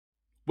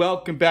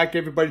Welcome back,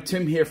 everybody.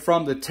 Tim here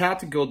from the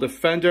Tactical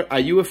Defender. Are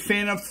you a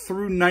fan of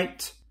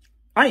ThruNite?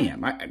 I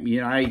am.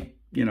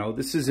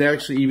 This is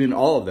actually even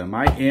all of them.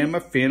 I am a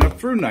fan of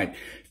ThruNite.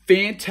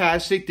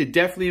 Fantastic. They're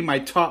definitely in my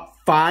top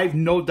 5,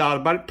 no doubt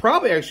about it.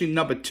 Probably actually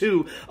number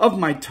 2 of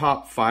my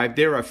top 5.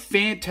 They're a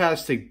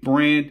fantastic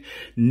brand,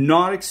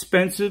 not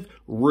expensive,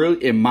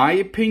 really, in my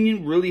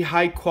opinion, really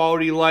high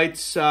quality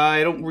lights.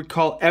 I don't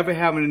recall ever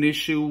having an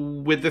issue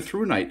with the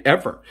ThruNite,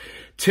 ever.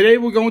 Today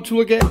we're going to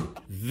look at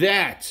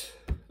that.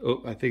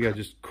 Oh, I think I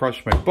just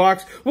crushed my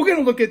box. We're going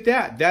to look at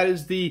that. That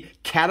is the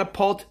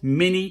Catapult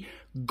Mini.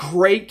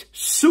 Great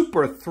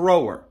super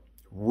thrower.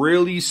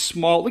 Really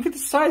small. Look at the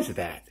size of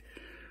that.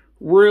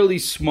 Really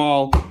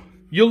small.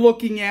 You're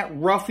looking at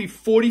roughly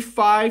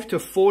 $45 to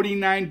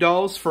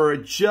 $49 for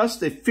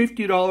just a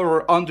 $50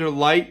 or under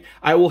light.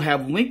 I will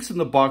have links in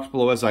the box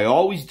below, as I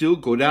always do.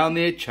 Go down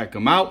there, check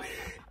them out.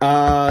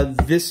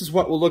 This is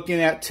what we're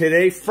looking at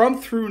today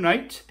from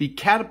ThruNite, the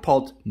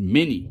Catapult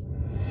Mini.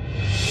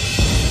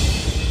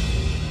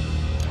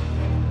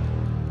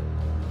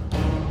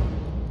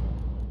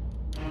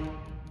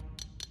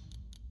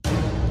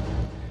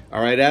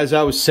 All right, as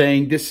I was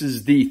saying, this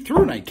is the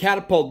ThruNite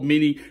Catapult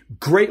Mini.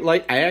 Great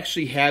light. I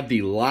actually have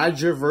the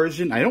larger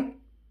version. I don't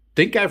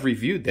think I've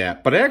reviewed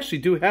that, but I actually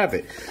do have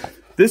it.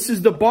 This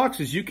is the box,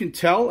 as you can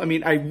tell. I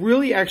mean, I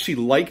really actually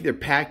like their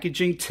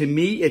packaging. To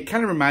me, it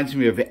kind of reminds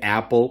me of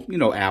Apple. You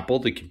know, Apple,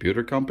 the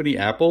computer company,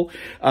 Apple.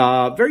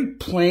 Very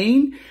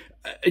plain.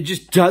 It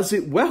just does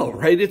it well,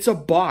 right? It's a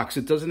box.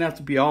 It doesn't have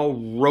to be all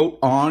wrote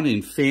on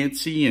and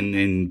fancy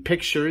and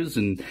pictures.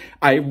 And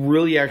I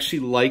really actually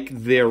like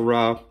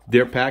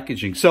their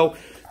packaging. So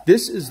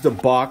this is the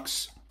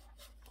box.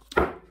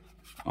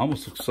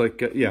 Almost looks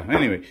like, yeah,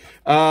 anyway.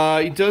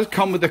 It does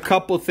come with a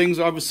couple of things.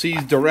 Obviously,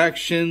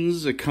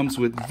 directions. It comes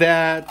with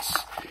that.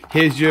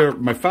 Here's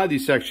my father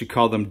used to actually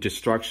call them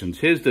destructions.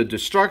 Here's the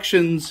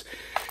destructions.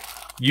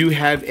 You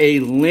have a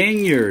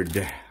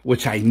lanyard,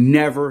 which I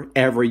never,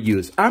 ever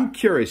use. I'm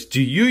curious,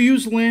 do you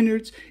use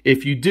lanyards?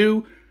 If you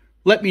do,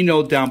 let me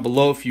know down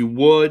below if you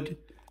would.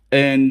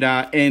 And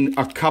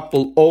a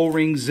couple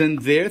O-rings in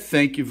there.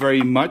 Thank you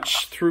very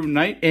much,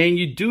 ThruNite. And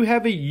you do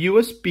have a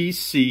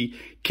USB-C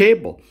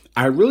cable.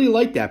 I really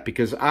like that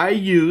because I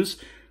use,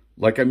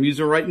 like I'm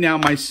using right now,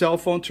 my cell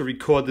phone to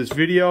record this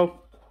video.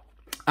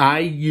 I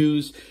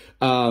use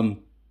a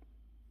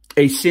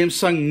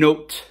Samsung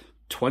Note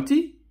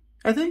 20.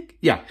 I think,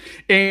 yeah,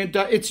 and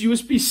it's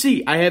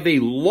USB-C. I have a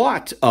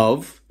lot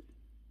of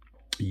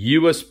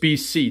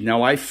USB-C.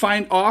 Now, I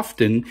find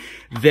often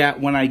that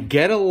when I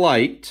get a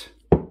light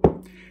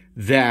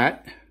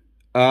that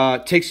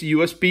takes a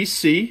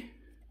USB-C,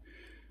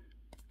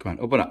 come on,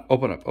 open up,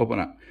 open up, open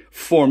up,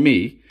 for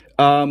me,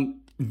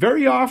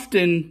 very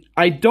often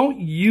I don't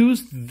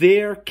use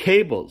their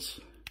cables.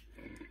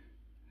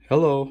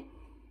 Hello.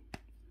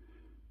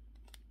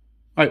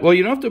 All right, well,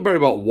 you don't have to worry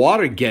about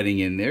water getting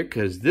in there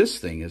because this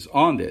thing is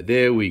on there.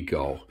 There we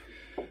go.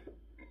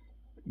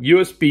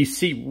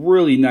 USB-C,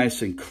 really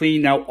nice and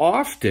clean. Now,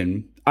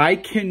 often, I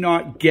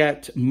cannot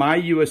get my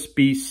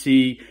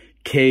USB-C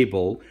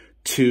cable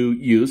to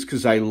use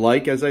because I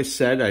like, as I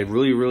said, I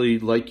really, really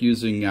like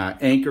using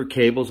anchor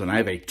cables, and I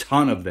have a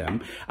ton of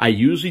them. I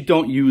usually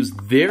don't use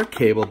their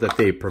cable that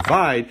they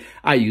provide.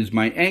 I use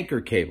my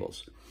anchor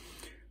cables.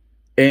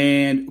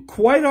 And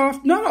quite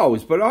often, not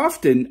always, but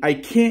often, I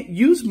can't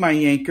use my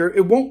anchor.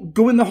 It won't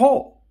go in the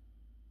hole.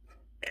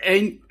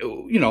 And,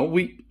 you know,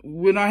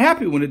 we're not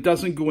happy when it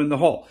doesn't go in the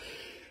hole.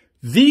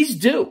 These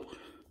do.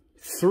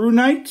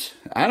 ThruNite,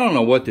 I don't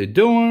know what they're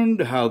doing,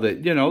 how they,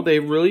 you know, they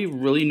really,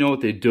 really know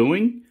what they're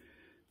doing.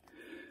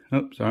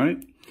 Oh, sorry.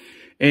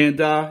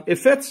 And it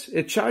fits.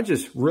 It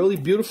charges really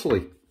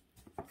beautifully.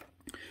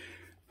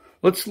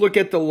 Let's look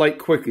at the light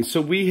quickly.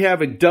 So we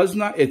have,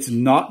 it's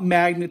not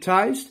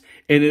magnetized.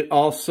 And it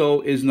also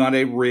is not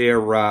a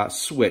rear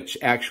switch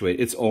actuator.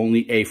 It's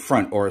only a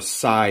front or a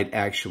side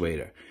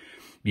actuator.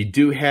 You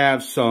do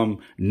have some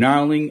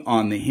knurling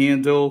on the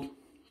handle.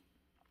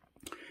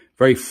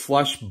 Very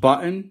flush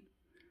button.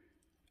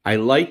 I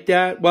like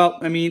that. Well,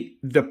 I mean,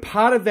 the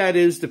part of that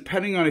is,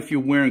 depending on if you're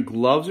wearing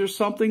gloves or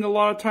something a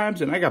lot of times,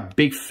 and I got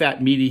big,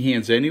 fat, meaty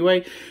hands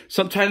anyway,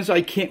 sometimes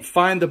I can't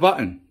find the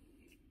button,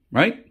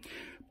 right?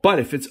 But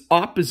if it's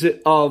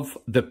opposite of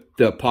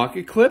the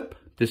pocket clip,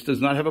 this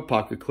does not have a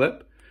pocket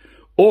clip.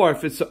 Or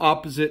if it's the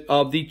opposite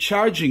of the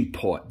charging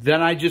port,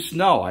 then I just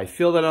know. I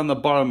feel that on the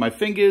bottom of my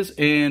fingers,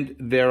 and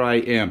there I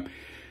am.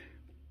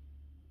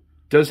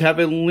 Does have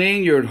a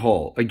lanyard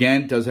hole.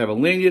 Again, does have a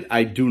lanyard.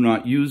 I do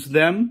not use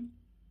them.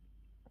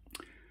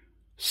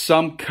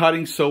 Some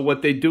cutting. So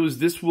what they do is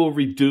this will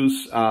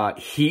reduce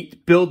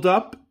heat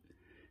buildup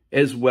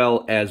as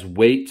well as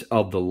weight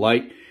of the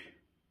light.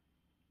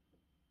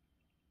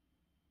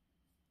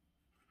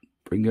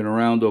 Bring it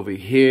around over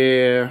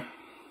here.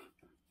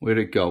 Where'd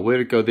it go?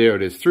 Where'd it go? There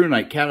it is.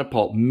 ThruNite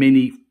Catapult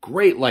Mini.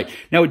 Great light.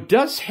 Now, it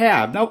does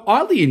have, now,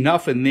 oddly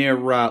enough, in their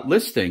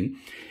listing,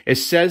 it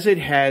says it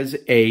has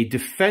a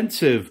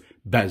defensive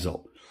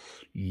bezel.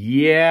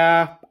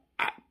 Yeah,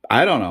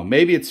 I don't know.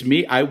 Maybe it's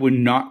me. I would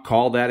not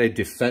call that a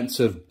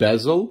defensive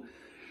bezel.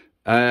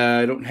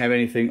 I don't have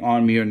anything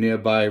on me or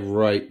nearby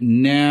right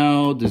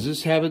now. Does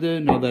this have it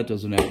in? No, that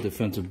doesn't have a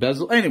defensive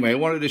bezel. Anyway, I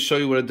wanted to show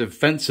you what a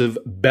defensive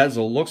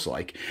bezel looks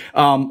like.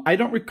 I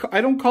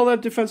don't call that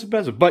a defensive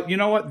bezel, but you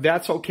know what?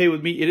 That's okay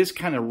with me. It is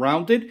kind of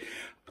rounded.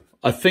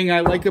 A thing I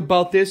like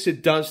about this,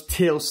 it does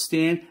tail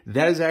stand.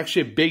 That is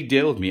actually a big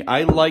deal with me.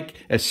 I like,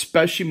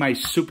 especially my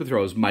super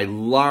throws, my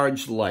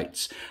large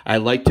lights. I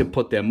like to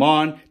put them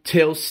on,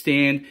 tail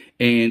stand,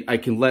 and I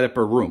can let up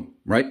a room,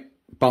 right?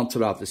 Bounce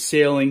it off the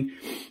ceiling,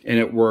 and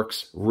it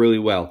works really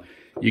well.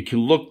 You can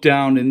look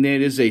down, and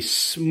there is a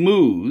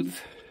smooth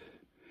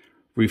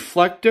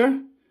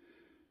reflector.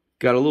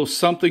 Got a little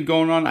something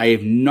going on I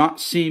have not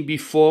seen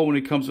before when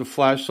it comes to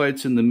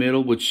flashlights in the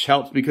middle, which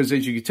helps because,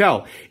 as you can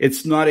tell,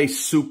 it's not a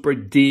super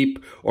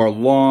deep or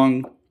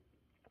long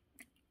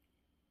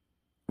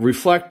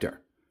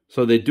reflector.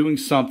 So they're doing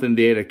something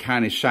there to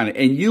kind of shine it.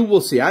 And you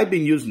will see, I've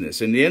been using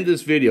this. In the end of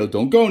this video,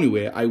 don't go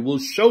anywhere. I will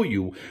show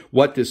you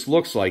what this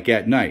looks like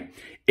at night.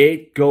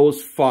 It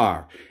goes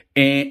far.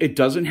 And it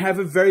doesn't have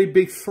a very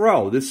big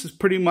throw. This is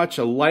pretty much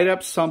a light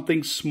up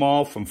something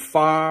small from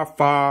far,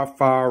 far,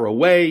 far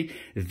away.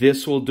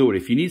 This will do it.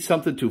 If you need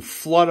something to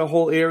flood a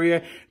whole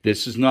area,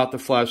 this is not the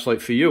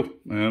flashlight for you.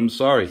 I'm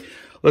sorry.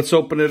 Let's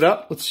open it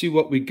up. Let's see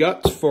what we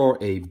got for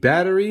a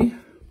battery.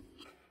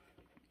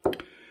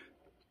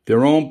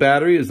 Their own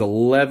battery is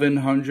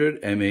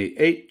 1100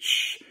 mAh.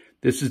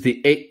 This is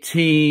the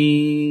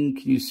 18,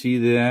 can you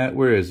see that?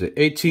 Where is it?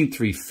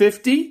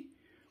 18350.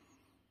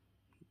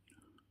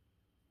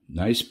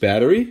 Nice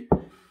battery.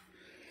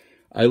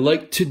 I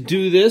like to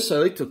do this. I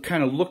like to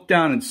kind of look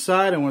down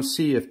inside. I want to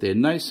see if they're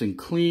nice and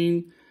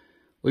clean.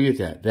 Look at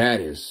that.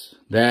 That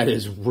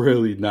is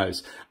really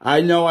nice.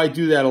 I know I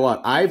do that a lot.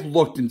 I've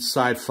looked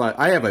inside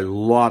I have a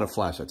lot of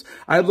flashlights.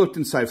 I've looked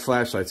inside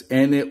flashlights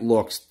and it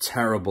looks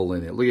terrible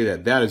in it. Look at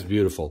that. That is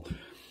beautiful.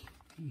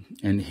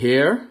 And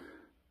here,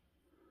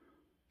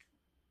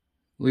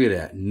 look at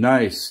that.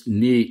 Nice,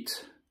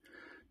 neat.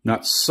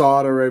 Not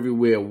solder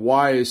everywhere,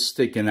 wires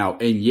sticking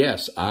out. And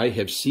yes, I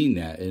have seen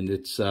that, and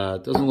it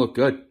doesn't look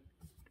good.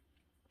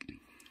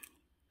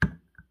 Am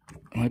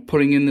I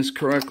putting in this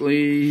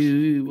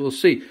correctly? We'll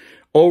see.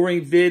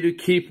 O-ring vid to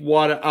keep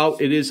water out.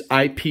 It is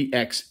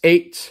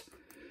IPX8.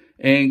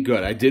 And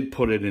good, I did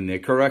put it in there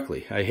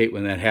correctly. I hate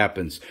when that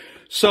happens.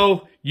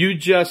 So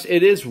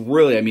it is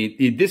really, I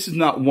mean, this is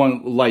not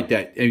one light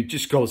that it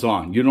just goes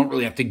on. You don't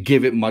really have to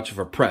give it much of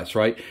a press,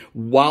 right?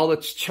 While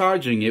it's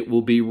charging, it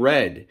will be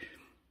red.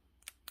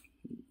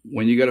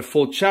 When you got a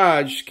full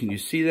charge, can you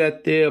see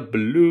that there?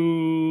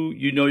 Blue,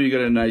 you know you got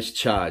a nice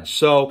charge.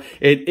 So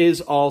it is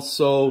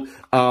also,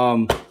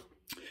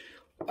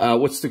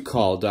 what's it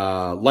called?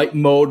 Light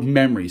mode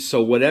memory.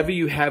 So whatever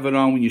you have it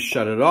on when you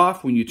shut it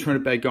off, when you turn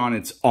it back on,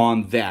 it's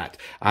on that.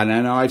 And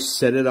I know I've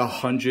said it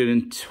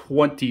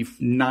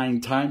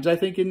 129 times, I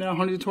think, in there,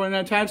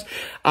 129 times.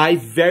 I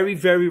very,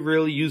 very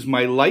rarely use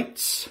my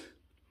lights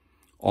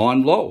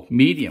on low,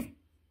 medium,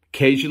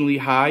 occasionally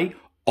high,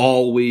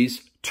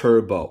 always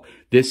turbo.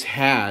 This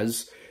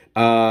has,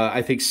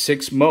 I think,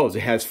 6 modes.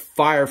 It has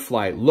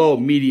Firefly, low,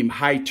 medium,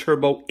 high,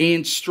 turbo,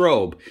 and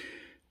strobe.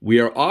 We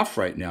are off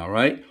right now,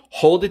 right?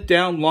 Hold it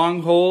down,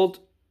 long hold,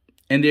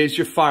 and there's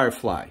your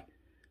Firefly.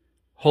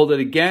 Hold it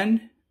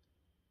again,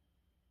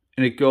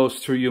 and it goes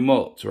through your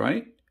modes,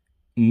 right?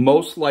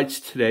 Most lights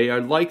today are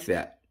like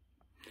that.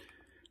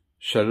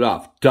 Shut it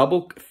off.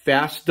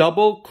 Fast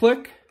double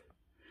click.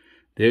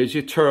 There's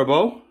your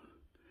turbo.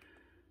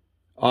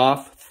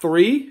 Off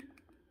 3.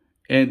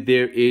 And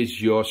there is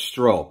your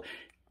strobe.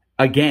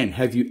 Again,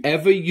 have you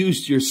ever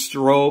used your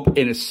strobe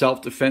in a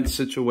self-defense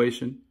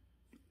situation?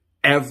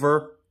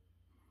 Ever?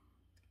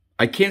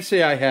 I can't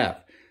say I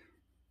have.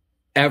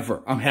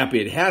 Ever. I'm happy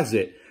it has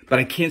it, but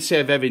I can't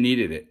say I've ever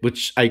needed it,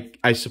 which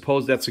I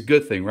suppose that's a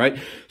good thing, right?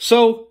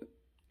 So,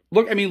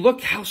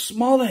 look how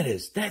small that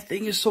is. That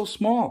thing is so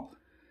small.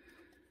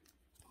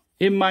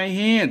 In my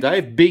hand, I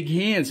have big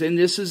hands, and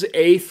this is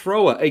a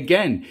thrower.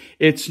 Again,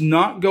 it's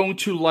not going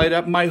to light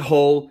up my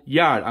whole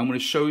yard. I'm going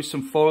to show you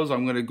some photos.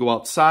 I'm going to go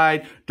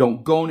outside.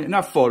 Don't go,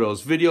 not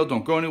photos, video,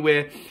 don't go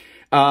anywhere.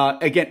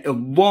 Again, a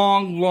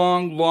long,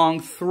 long, long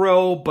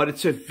throw, but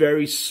it's a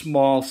very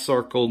small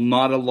circle,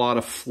 not a lot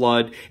of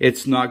flood.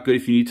 It's not good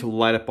if you need to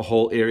light up a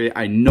whole area.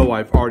 I know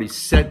I've already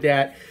said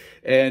that,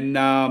 and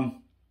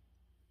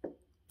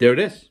there it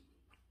is,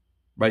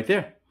 right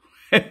there.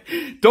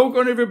 Don't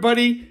go to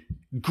everybody.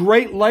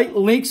 Great light,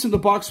 links in the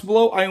box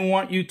below. I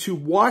want you to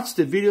watch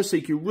the video so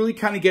you can really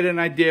kind of get an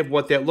idea of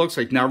what that looks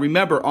like. Now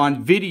remember,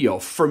 on video,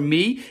 for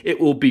me, it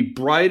will be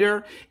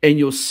brighter and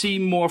you'll see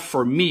more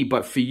for me.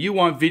 But for you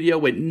on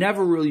video, it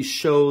never really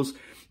shows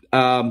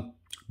the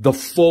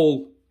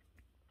full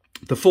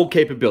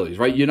capabilities,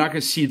 right? You're not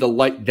going to see the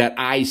light that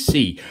I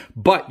see,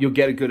 but you'll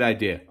get a good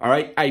idea, all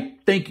right? I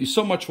thank you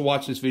so much for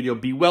watching this video.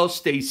 Be well,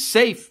 stay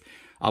safe.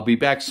 I'll be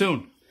back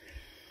soon.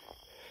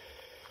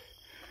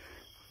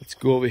 Let's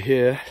go over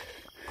here.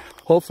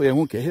 Hopefully I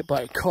won't get hit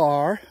by a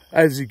car.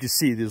 As you can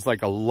see, there's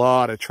like a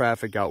lot of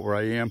traffic out where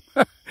I am.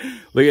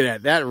 Look at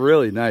that. That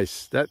really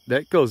nice.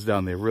 That goes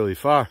down there really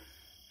far.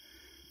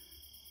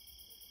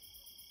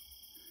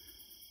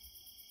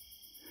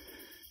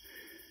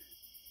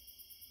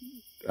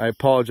 I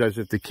apologize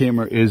if the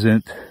camera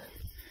isn't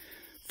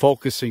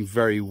focusing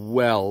very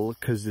well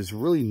because there's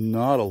really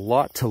not a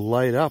lot to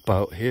light up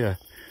out here.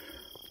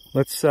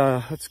 Let's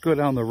go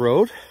down the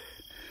road.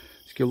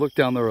 Let's go look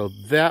down the road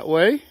that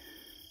way.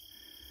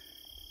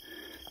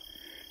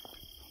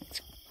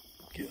 Let's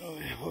get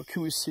over here. What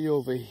can we see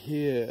over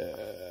here?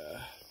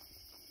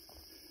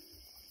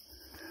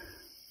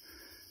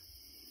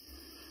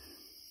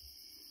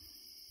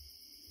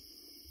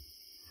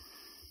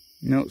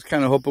 You know, I was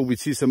kind of hoping we'd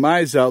see some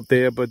eyes out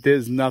there, but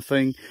there's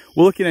nothing.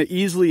 We're looking at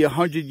easily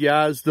 100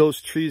 yards,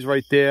 those trees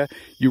right there.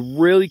 You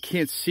really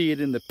can't see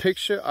it in the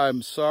picture.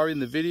 I'm sorry,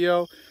 in the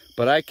video,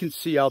 but I can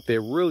see out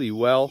there really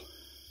well.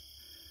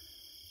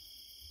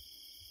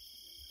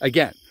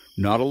 Again,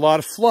 not a lot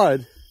of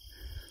flood,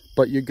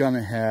 but you're going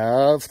to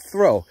have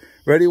throw.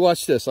 Ready?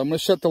 Watch this. I'm going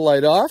to shut the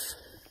light off.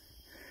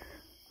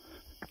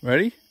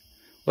 Ready?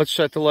 Let's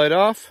shut the light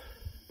off.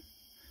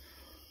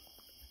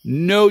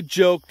 No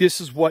joke,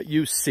 this is what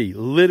you see.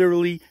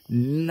 Literally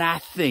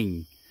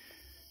nothing.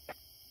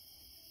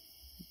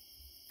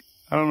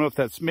 I don't know if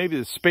that's maybe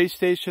the space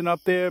station up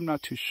there. I'm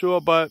not too sure,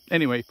 but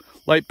anyway,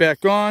 light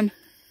back on.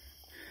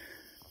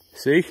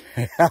 See?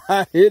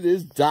 It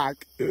is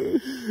dark.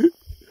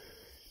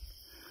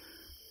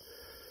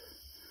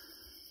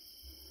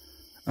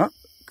 Oh,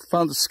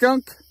 found a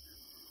skunk.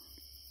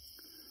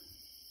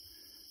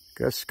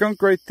 Got a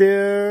skunk right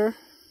there.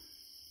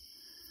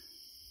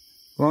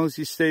 As long as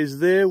he stays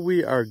there,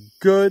 we are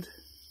good.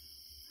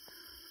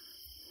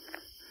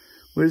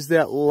 Where's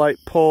that light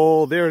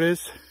pole? There it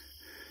is.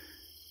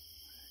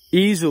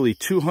 Easily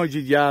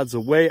 200 yards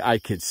away. I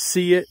can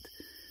see it.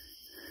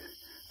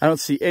 I don't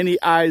see any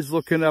eyes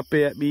looking up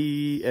at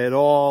me at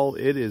all.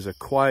 It is a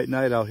quiet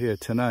night out here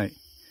tonight.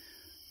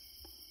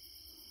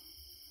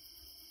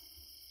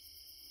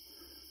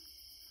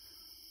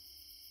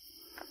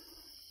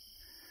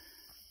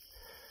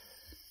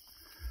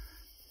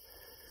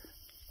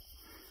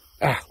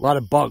 Ah, a lot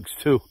of bugs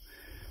too.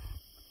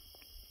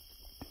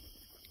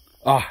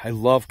 Ah, I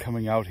love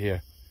coming out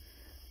here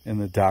in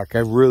the dark. I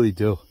really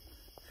do.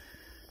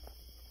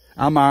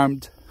 I'm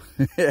armed,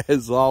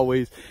 as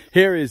always.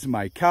 Here is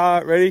my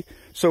car. Ready?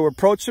 So we're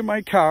approaching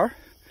my car.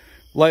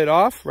 Light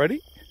off. Ready?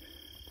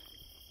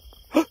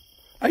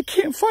 I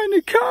can't find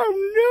the car.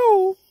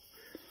 No.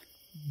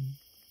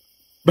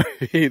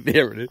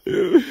 There it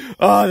is.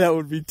 Oh, that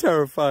would be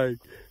terrifying.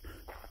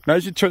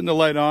 Imagine turning the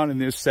light on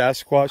and there's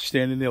Sasquatch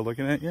standing there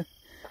looking at you.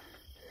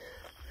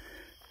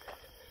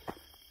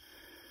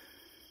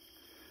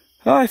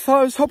 Oh,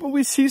 I was hoping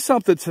we'd see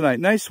something tonight.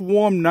 Nice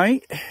warm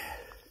night.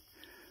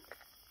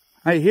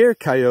 I hear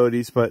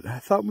coyotes, but I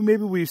thought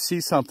maybe we'd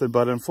see something,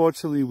 but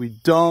unfortunately we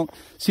don't.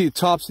 See the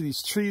tops of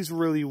these trees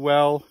really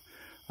well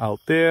out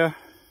there.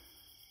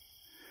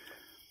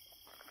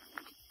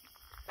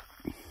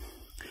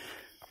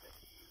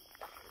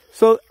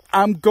 So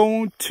I'm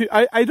going to,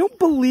 I don't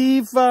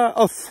believe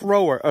a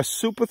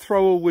super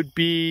thrower would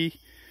be,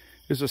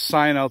 there's a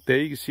sign out there.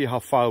 You can see how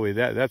far away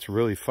that's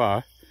really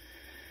far.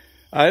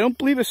 I don't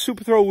believe a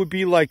super thrower would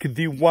be like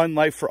the one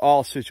light for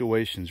all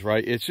situations,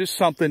 right? It's just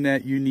something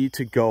that you need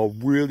to go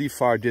really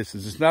far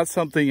distance. It's not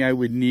something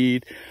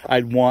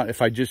I'd want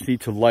if I just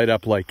need to light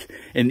up like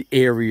an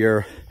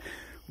area,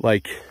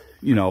 like,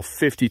 you know,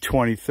 50,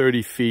 20,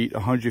 30 feet,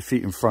 100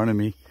 feet in front of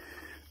me.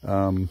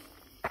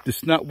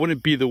 This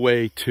wouldn't be the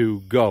way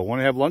to go. Want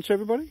to have lunch,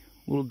 everybody?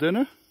 A little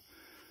dinner?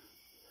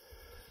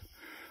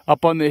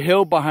 Up on the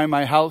hill behind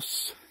my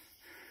house,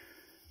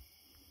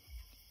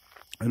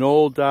 an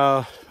old,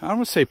 I don't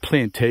want to say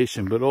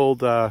plantation, but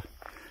old, I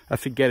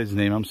forget his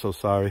name. I'm so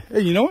sorry. Hey,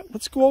 you know what?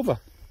 Let's go over.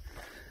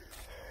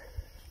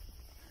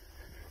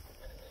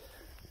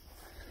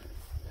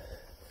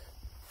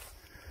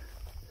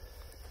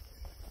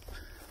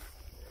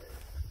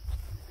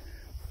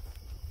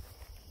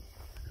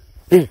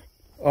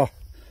 Oh,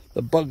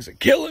 the bugs are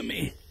killing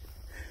me.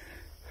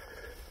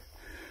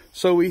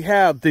 So we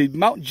have the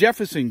Mount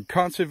Jefferson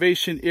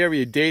Conservation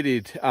Area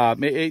dated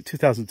May 8,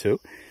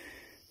 2002.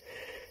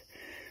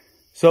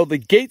 So the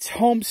Gates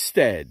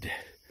Homestead,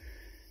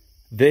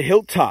 the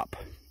Hilltop.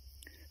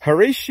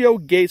 Horatio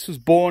Gates was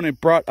born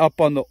and brought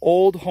up on the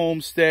old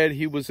homestead.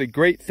 He was a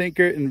great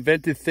thinker,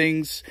 invented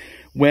things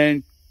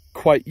when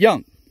quite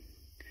young.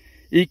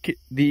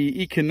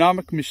 The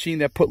economic machine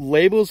that put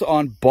labels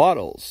on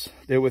bottles.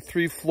 There were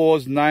 3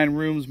 floors, 9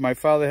 rooms. My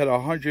father had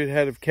 100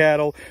 head of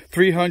cattle,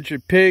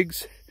 300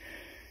 pigs.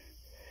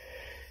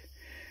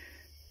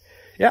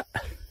 Yeah.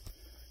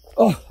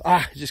 Oh,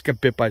 I just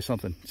got bit by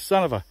something.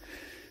 Son of a...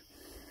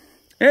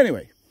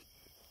 Anyway.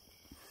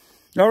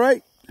 All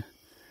right.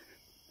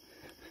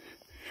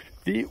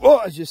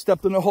 I just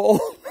stepped in a hole.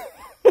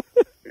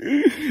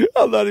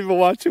 I'm not even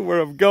watching where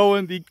I'm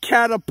going. The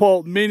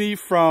Catapult Mini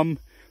from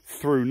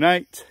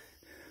ThruNite.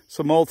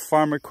 Some old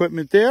farm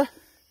equipment there.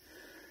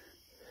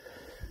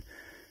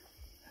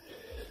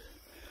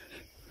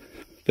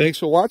 Thanks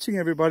for watching,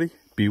 everybody.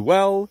 Be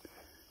well.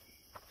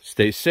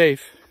 Stay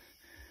safe.